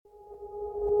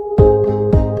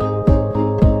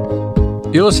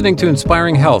You're listening to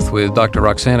Inspiring Health with Dr.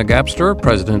 Roxana Gapstur,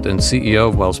 President and CEO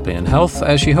of WellSpan Health,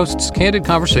 as she hosts candid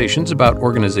conversations about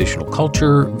organizational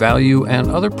culture, value, and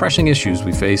other pressing issues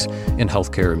we face in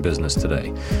healthcare and business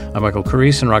today. I'm Michael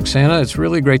Carisse, and Roxana, it's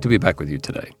really great to be back with you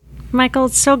today. Michael,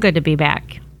 it's so good to be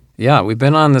back. Yeah, we've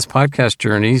been on this podcast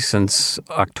journey since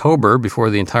October, before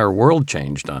the entire world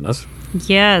changed on us.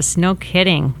 Yes, no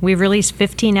kidding. We've released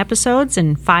 15 episodes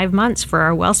in 5 months for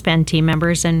our WellSpan team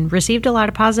members and received a lot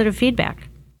of positive feedback.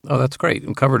 Oh, that's great.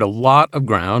 We covered a lot of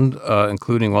ground,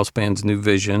 including WellSpan's new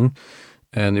vision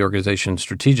and the organization's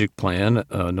strategic plan,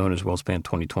 known as WellSpan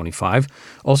 2025.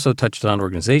 Also touched on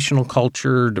organizational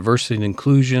culture, diversity and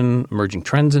inclusion, emerging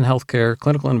trends in healthcare,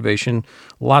 clinical innovation,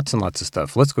 lots and lots of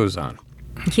stuff. Let's go on.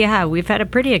 Yeah, we've had a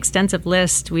pretty extensive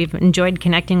list. We've enjoyed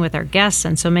connecting with our guests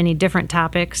on so many different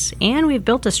topics, and we've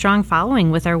built a strong following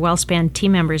with our WellSpan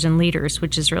team members and leaders,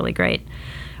 which is really great.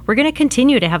 We're going to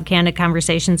continue to have candid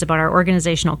conversations about our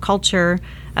organizational culture,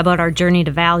 about our journey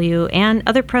to value, and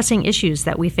other pressing issues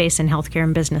that we face in healthcare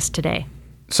and business today.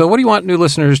 So what do you want new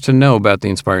listeners to know about the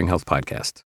Inspiring Health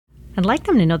podcast? I'd like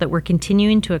them to know that we're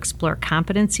continuing to explore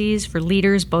competencies for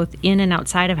leaders both in and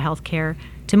outside of healthcare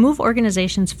to move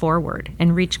organizations forward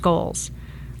and reach goals.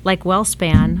 Like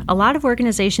WellSpan, a lot of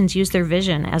organizations use their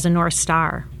vision as a North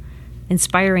Star.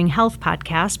 Inspiring Health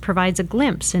podcast provides a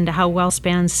glimpse into how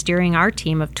WellSpan's steering our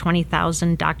team of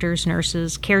 20,000 doctors,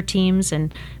 nurses, care teams,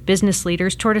 and business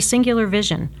leaders toward a singular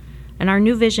vision. And our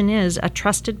new vision is a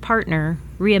trusted partner,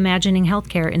 reimagining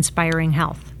healthcare, inspiring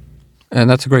health. And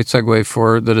that's a great segue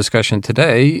for the discussion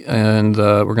today. And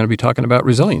we're going to be talking about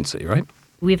resiliency, right?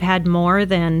 We've had more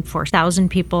than 4,000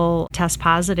 people test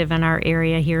positive in our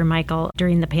area here, Michael,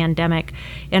 during the pandemic.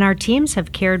 And our teams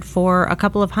have cared for a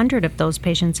couple of hundred of those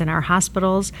patients in our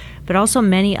hospitals, but also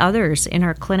many others in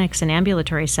our clinics and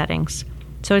ambulatory settings.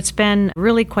 So it's been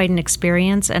really quite an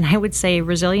experience. And I would say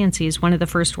resiliency is one of the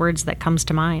first words that comes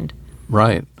to mind.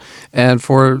 Right. And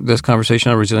for this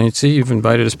conversation on resiliency, you've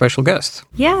invited a special guest.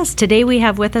 Yes. Today we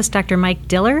have with us Dr. Mike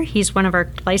Diller. He's one of our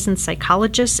licensed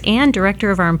psychologists and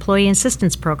director of our Employee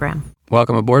Assistance Program.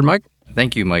 Welcome aboard, Mike.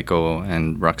 Thank you, Michael.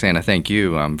 And Roxana, thank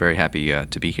you. I'm very happy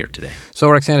to be here today. So,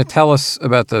 Roxana, tell us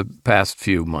about the past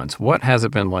few months. What has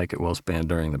it been like at WellSpan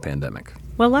during the pandemic?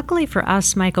 Well, luckily for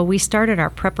us, Michael, we started our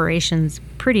preparations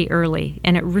pretty early,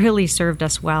 and it really served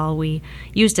us well. We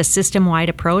used a system-wide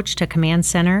approach to Command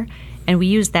Center, and we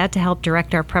used that to help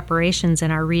direct our preparations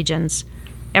in our regions.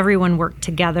 Everyone worked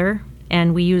together,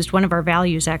 and we used one of our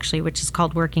values, actually, which is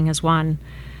called working as one.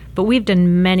 But we've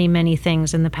done many, many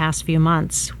things in the past few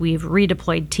months. We've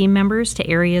redeployed team members to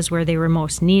areas where they were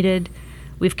most needed.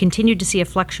 We've continued to see a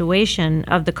fluctuation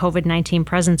of the COVID-19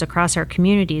 presence across our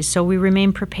communities, so we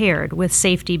remain prepared, with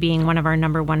safety being one of our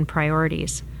number one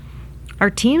priorities. Our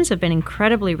teams have been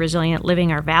incredibly resilient,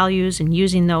 living our values and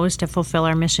using those to fulfill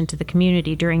our mission to the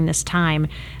community during this time.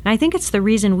 And I think it's the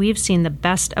reason we've seen the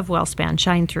best of WellSpan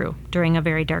shine through during a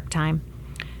very dark time.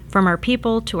 From our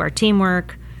people to our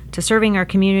teamwork to serving our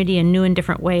community in new and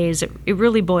different ways, it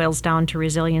really boils down to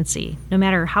resiliency. No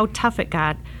matter how tough it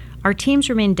got, our teams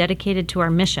remain dedicated to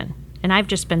our mission. And I've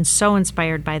just been so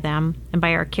inspired by them and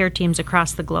by our care teams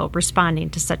across the globe responding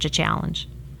to such a challenge.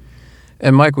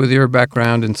 And Mike, with your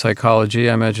background in psychology,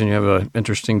 I imagine you have an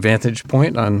interesting vantage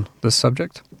point on this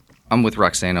subject. I'm with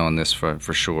Roxana on this for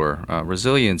sure.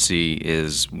 Resiliency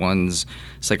is one's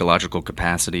psychological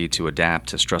capacity to adapt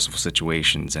to stressful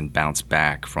situations and bounce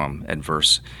back from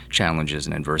adverse challenges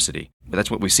and adversity. But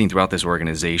that's what we've seen throughout this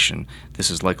organization. This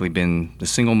has likely been the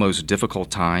single most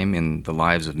difficult time in the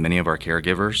lives of many of our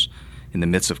caregivers. In the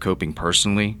midst of coping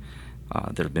personally,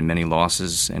 there have been many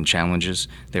losses and challenges.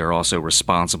 They are also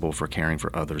responsible for caring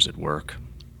for others at work.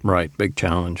 Right, big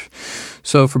challenge.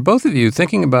 So for both of you,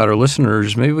 thinking about our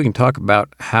listeners, maybe we can talk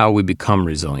about how we become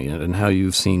resilient and how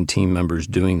you've seen team members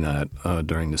doing that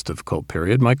during this difficult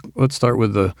period. Mike, let's start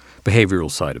with the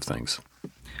behavioral side of things.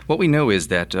 What we know is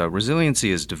that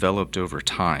resiliency is developed over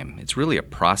time. It's really a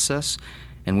process,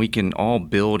 and we can all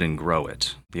build and grow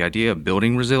it. The idea of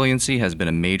building resiliency has been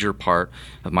a major part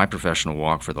of my professional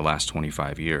walk for the last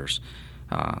 25 years.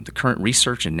 The current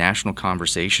research and national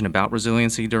conversation about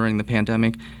resiliency during the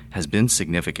pandemic has been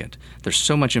significant. There's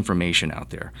so much information out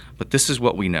there, but this is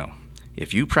what we know.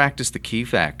 If you practice the key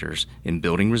factors in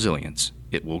building resilience,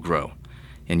 it will grow,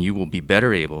 and you will be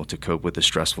better able to cope with the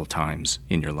stressful times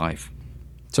in your life.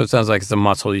 So it sounds like it's a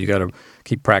muscle you got to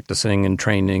keep practicing and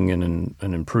training and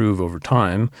improve over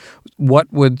time. What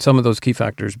would some of those key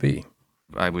factors be?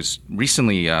 I was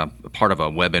recently part of a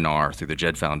webinar through the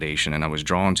JED Foundation, and I was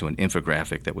drawn to an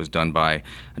infographic that was done by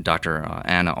Dr.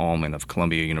 Anna Allman of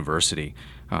Columbia University,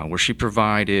 where she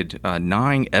provided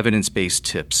 9 evidence-based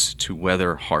tips to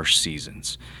weather harsh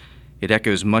seasons. It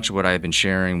echoes much of what I have been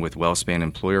sharing with WellSpan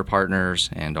employer partners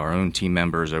and our own team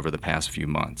members over the past few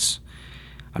months.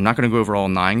 I'm not going to go over all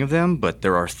 9 of them, but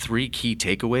there are 3 key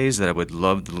takeaways that I would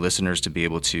love the listeners to be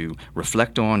able to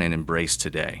reflect on and embrace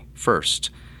today.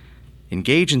 First,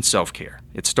 engage in self-care.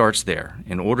 It starts there.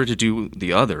 In order to do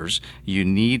the others, you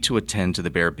need to attend to the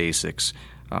bare basics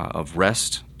of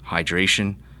rest,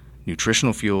 hydration,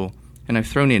 nutritional fuel, and I've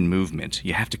thrown in movement.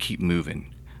 You have to keep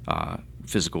moving,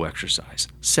 physical exercise.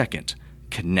 Second,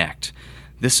 connect.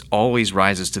 This always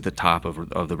rises to the top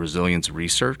of the resilience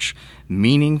research.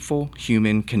 Meaningful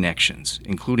human connections,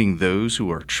 including those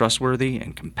who are trustworthy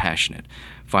and compassionate.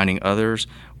 Finding others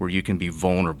where you can be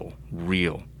vulnerable,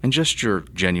 real, and just your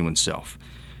genuine self.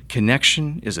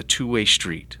 Connection is a two-way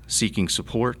street. Seeking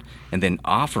support and then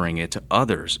offering it to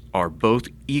others are both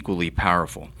equally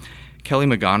powerful. Kelly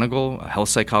McGonigal, a health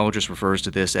psychologist, refers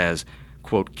to this as,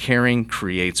 quote, caring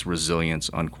creates resilience,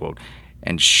 unquote,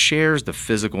 and shares the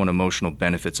physical and emotional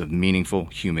benefits of meaningful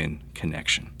human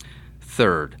connection.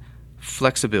 Third,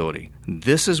 flexibility.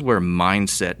 This is where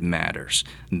mindset matters.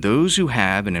 Those who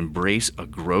have and embrace a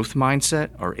growth mindset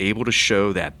are able to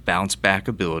show that bounce back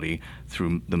ability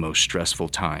through the most stressful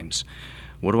times.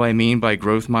 What do I mean by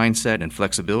growth mindset and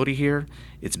flexibility here?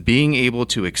 It's being able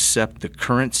to accept the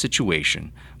current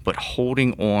situation, but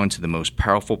holding on to the most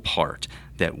powerful part,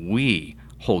 that we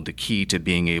hold the key to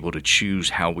being able to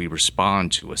choose how we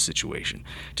respond to a situation,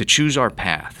 to choose our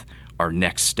path, our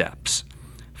next steps.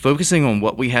 Focusing on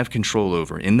what we have control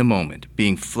over in the moment,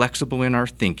 being flexible in our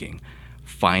thinking,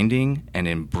 finding and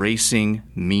embracing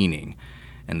meaning,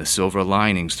 and the silver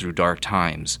linings through dark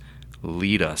times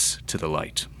lead us to the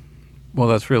light. Well,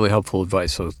 that's really helpful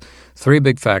advice. So 3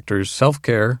 big factors: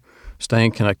 self-care,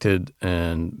 staying connected,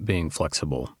 and being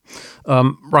flexible.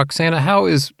 Roxana, how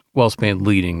is WellSpan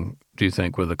leading, do you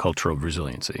think, with a culture of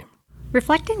resiliency?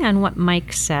 Reflecting on what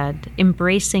Mike said,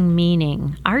 embracing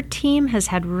meaning, our team has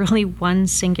had really one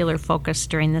singular focus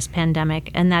during this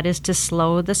pandemic, and that is to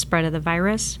slow the spread of the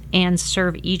virus and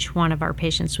serve each one of our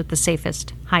patients with the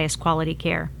safest, highest quality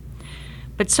care.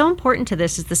 But so important to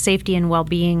this is the safety and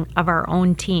well-being of our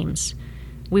own teams.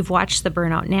 We've watched the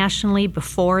burnout nationally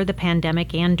before the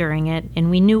pandemic and during it, and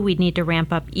we knew we'd need to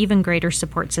ramp up even greater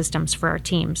support systems for our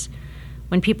teams.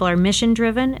 When people are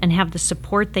mission-driven and have the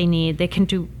support they need, they can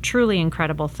do truly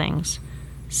incredible things.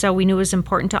 So we knew it was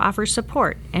important to offer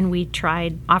support, and we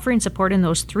tried offering support in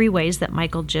those 3 ways that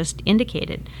Michael just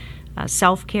indicated: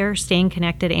 self-care, staying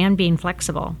connected, and being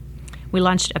flexible. We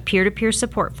launched a peer-to-peer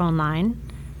support phone line,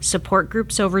 support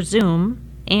groups over Zoom,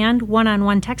 and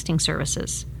one-on-one texting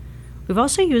services. We've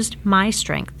also used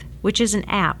MyStrength, which is an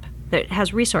app that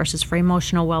has resources for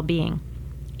emotional well-being.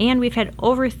 And we've had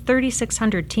over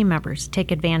 3,600 team members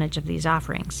take advantage of these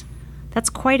offerings. That's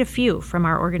quite a few from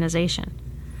our organization.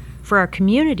 For our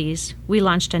communities, we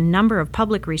launched a number of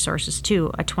public resources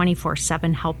too: a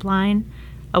 24/7 helpline,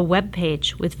 a web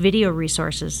page with video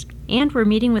resources, and we're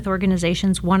meeting with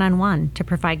organizations one-on-one to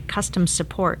provide custom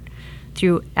support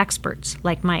through experts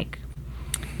like Mike.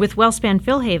 With WellSpan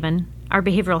Philhaven, our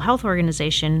behavioral health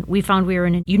organization, we found we were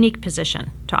in a unique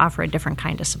position to offer a different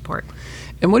kind of support.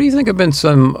 And what do you think have been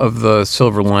some of the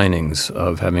silver linings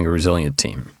of having a resilient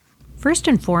team? First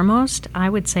and foremost, I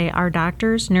would say our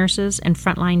doctors, nurses, and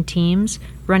frontline teams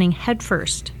running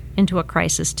headfirst into a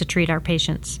crisis to treat our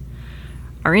patients.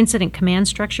 Our incident command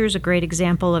structure is a great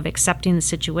example of accepting the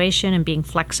situation and being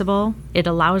flexible. It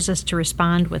allows us to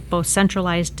respond with both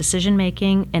centralized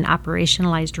decision-making and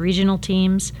operationalized regional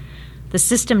teams. The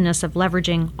systemness of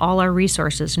leveraging all our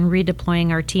resources and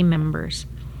redeploying our team members.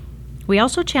 We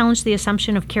also challenged the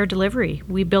assumption of care delivery.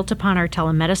 We built upon our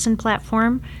telemedicine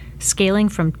platform, scaling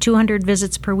from 200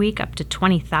 visits per week up to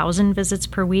 20,000 visits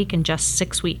per week in just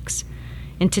 6 weeks.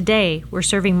 And today, we're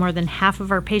serving more than half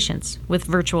of our patients with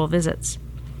virtual visits.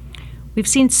 We've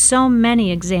seen so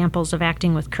many examples of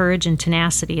acting with courage and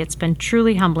tenacity. It's been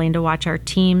truly humbling to watch our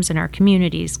teams and our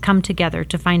communities come together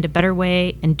to find a better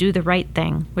way and do the right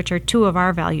thing, which are 2 of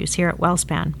our values here at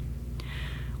WellSpan.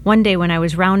 One day when I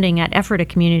was rounding at Ephrata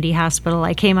Community Hospital,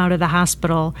 I came out of the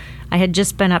hospital. I had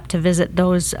just been up to visit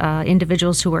those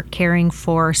individuals who were caring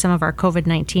for some of our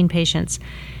COVID-19 patients.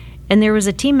 And there was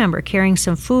a team member carrying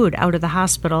some food out of the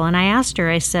hospital, and I asked her,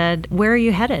 I said, "Where are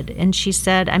you headed?" And she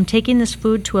said, "I'm taking this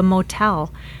food to a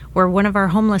motel where one of our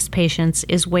homeless patients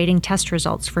is waiting test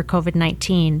results for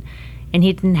COVID-19, and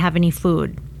he didn't have any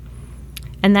food."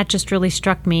 And that just really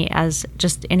struck me as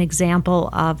just an example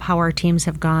of how our teams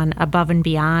have gone above and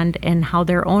beyond and how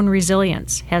their own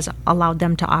resilience has allowed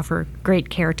them to offer great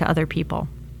care to other people.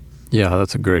 Yeah,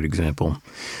 that's a great example.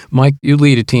 Mike, you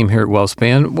lead a team here at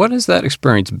WellSpan. What has that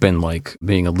experience been like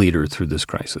being a leader through this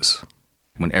crisis?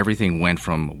 When everything went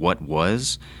from what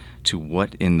was to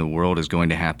what in the world is going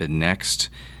to happen next,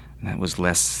 that was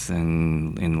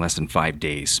in less than 5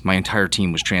 days. My entire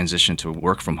team was transitioned to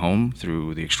work from home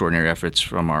through the extraordinary efforts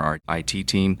from our IT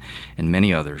team and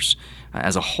many others.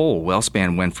 As a whole,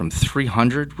 WellSpan went from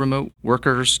 300 remote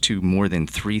workers to more than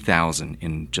 3,000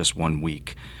 in just 1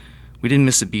 week. We didn't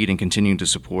miss a beat in continuing to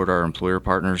support our employer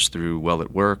partners through Well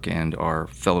at Work and our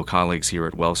fellow colleagues here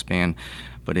at WellSpan,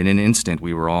 but in an instant,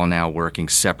 we were all now working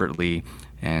separately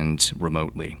and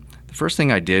remotely. The first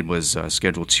thing I did was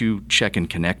schedule 2 check and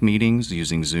connect meetings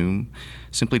using Zoom,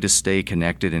 simply to stay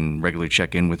connected and regularly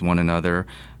check in with one another,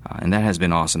 and that has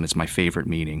been awesome. It's my favorite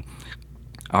meeting.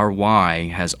 Our why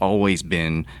has always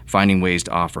been finding ways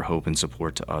to offer hope and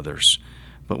support to others.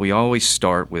 But we always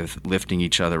start with lifting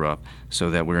each other up so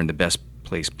that we're in the best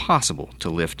place possible to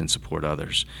lift and support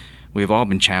others. We have all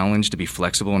been challenged to be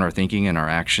flexible in our thinking and our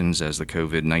actions as the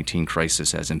COVID-19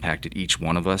 crisis has impacted each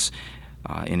one of us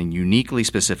in uniquely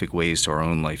specific ways to our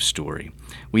own life story.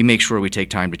 We make sure we take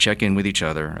time to check in with each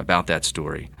other about that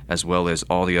story, as well as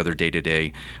all the other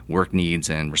day-to-day work needs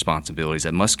and responsibilities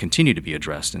that must continue to be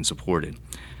addressed and supported.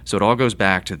 So it all goes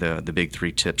back to the big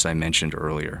 3 tips I mentioned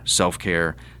earlier: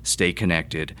 self-care, stay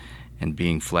connected, and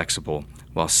being flexible,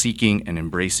 while seeking and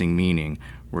embracing meaning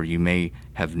where you may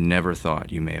have never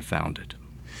thought you may have found it.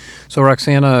 So,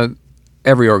 Roxana,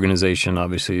 every organization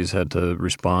obviously has had to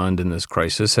respond in this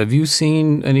crisis. Have you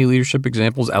seen any leadership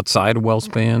examples outside of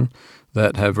WellSpan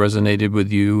that have resonated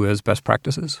with you as best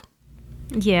practices?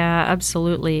 Yeah,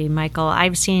 absolutely, Michael.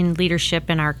 I've seen leadership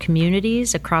in our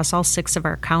communities across all 6 of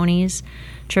our counties,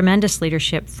 tremendous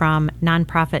leadership from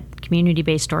nonprofit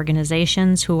community-based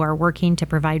organizations who are working to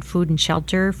provide food and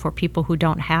shelter for people who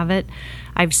don't have it.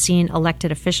 I've seen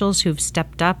elected officials who've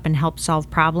stepped up and helped solve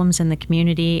problems in the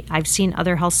community. I've seen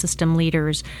other health system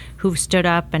leaders who've stood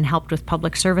up and helped with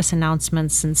public service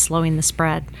announcements and slowing the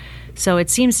spread. So it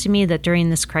seems to me that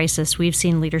during this crisis, we've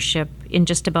seen leadership in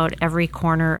just about every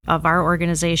corner of our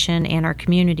organization and our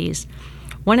communities.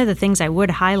 One of the things I would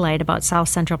highlight about South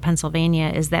Central Pennsylvania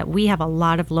is that we have a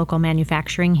lot of local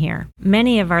manufacturing here.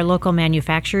 Many of our local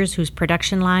manufacturers whose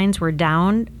production lines were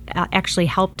down actually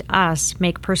helped us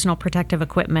make personal protective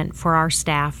equipment for our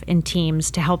staff and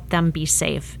teams to help them be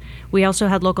safe. We also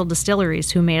had local distilleries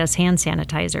who made us hand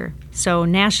sanitizer. So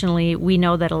nationally, we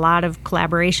know that a lot of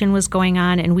collaboration was going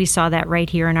on, and we saw that right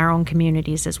here in our own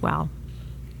communities as well.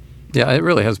 Yeah, it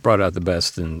really has brought out the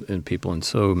best in people in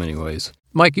so many ways.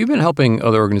 Mike, you've been helping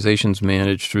other organizations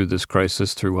manage through this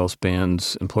crisis through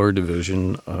WellSpan's employer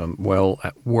division, Well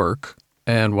at Work,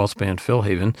 and WellSpan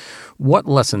Philhaven. What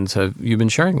lessons have you been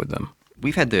sharing with them?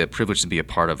 We've had the privilege to be a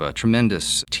part of a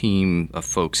tremendous team of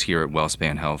folks here at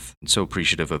WellSpan Health. I'm so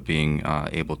appreciative of being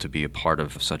able to be a part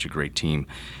of such a great team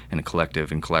and a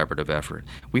collective and collaborative effort.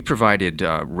 We provided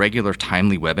regular,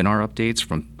 timely webinar updates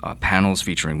from panels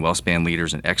featuring WellSpan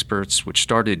leaders and experts, which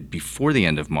started before the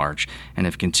end of March and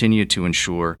have continued to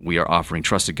ensure we are offering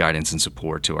trusted guidance and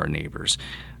support to our neighbors.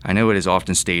 I know it is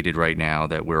often stated right now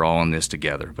that we're all in this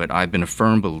together, but I've been a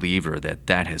firm believer that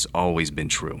that has always been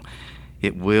true.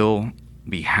 It will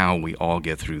be how we all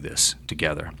get through this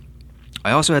together.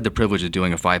 I also had the privilege of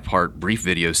doing a 5-part brief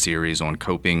video series on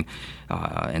coping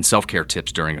and self-care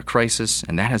tips during a crisis,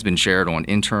 and that has been shared on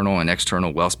internal and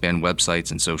external WellSpan websites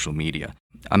and social media.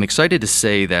 I'm excited to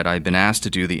say that I've been asked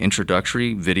to do the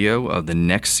introductory video of the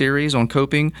next series on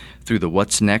coping through the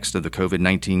What's Next of the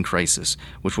COVID-19 crisis,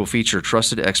 which will feature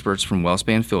trusted experts from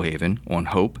WellSpan Philhaven on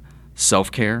hope,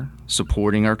 self-care,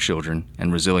 supporting our children,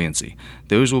 and resiliency.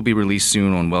 Those will be released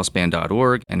soon on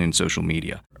wellspan.org and in social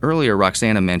media. Earlier,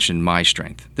 Roxana mentioned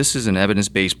MyStrength. This is an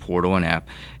evidence-based portal and app,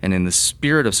 and in the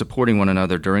spirit of supporting one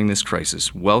another during this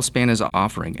crisis, WellSpan is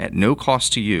offering, at no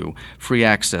cost to you, free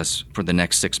access for the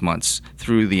next 6 months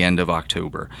through the end of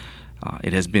October.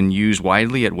 It has been used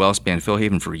widely at WellSpan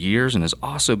Philhaven for years and has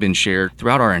also been shared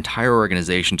throughout our entire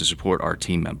organization to support our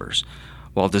team members.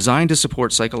 While designed to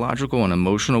support psychological and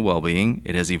emotional well-being,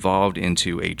 it has evolved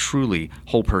into a truly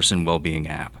whole-person well-being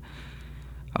app.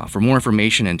 For more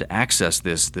information and to access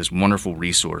this wonderful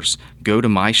resource, go to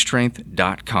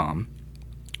mystrength.com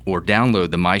or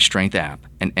download the MyStrength app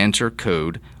and enter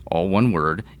code, all one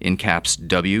word, in caps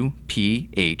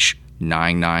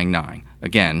WPH999.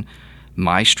 Again,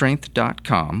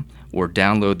 mystrength.com or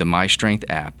download the MyStrength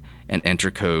app and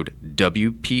enter code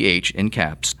WPH in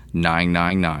caps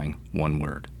 999, one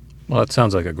word. Well, that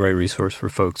sounds like a great resource for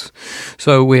folks.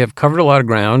 So we have covered a lot of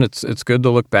ground. It's good to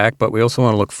look back, but we also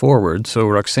want to look forward. So,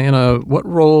 Roxana, what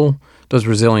role does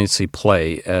resiliency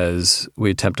play as we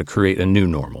attempt to create a new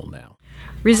normal now?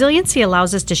 Resiliency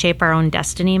allows us to shape our own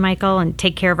destiny, Michael, and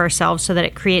take care of ourselves so that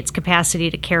it creates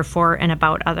capacity to care for and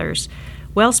about others.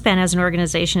 WellSpan as an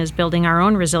organization is building our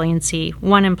own resiliency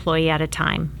one employee at a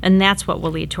time, and that's what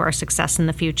will lead to our success in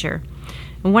the future.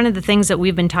 And one of the things that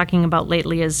we've been talking about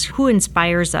lately is who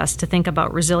inspires us to think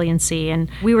about resiliency. And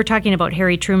we were talking about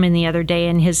Harry Truman the other day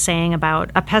and his saying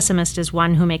about a pessimist is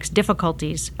one who makes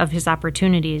difficulties of his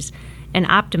opportunities. An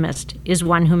optimist is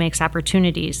one who makes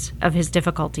opportunities of his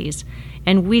difficulties.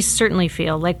 And we certainly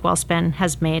feel like WellSpan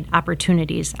has made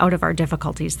opportunities out of our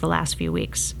difficulties the last few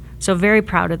weeks. So very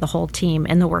proud of the whole team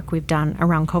and the work we've done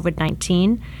around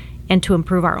COVID-19 and to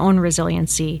improve our own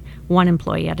resiliency one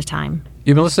employee at a time.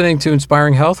 You've been listening to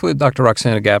Inspiring Health with Dr.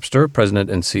 Roxana Gapstur, President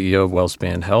and CEO of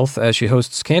WellSpan Health, as she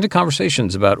hosts candid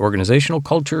conversations about organizational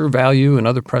culture, value, and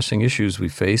other pressing issues we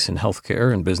face in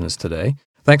healthcare and business today.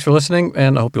 Thanks for listening,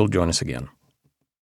 and I hope you'll join us again.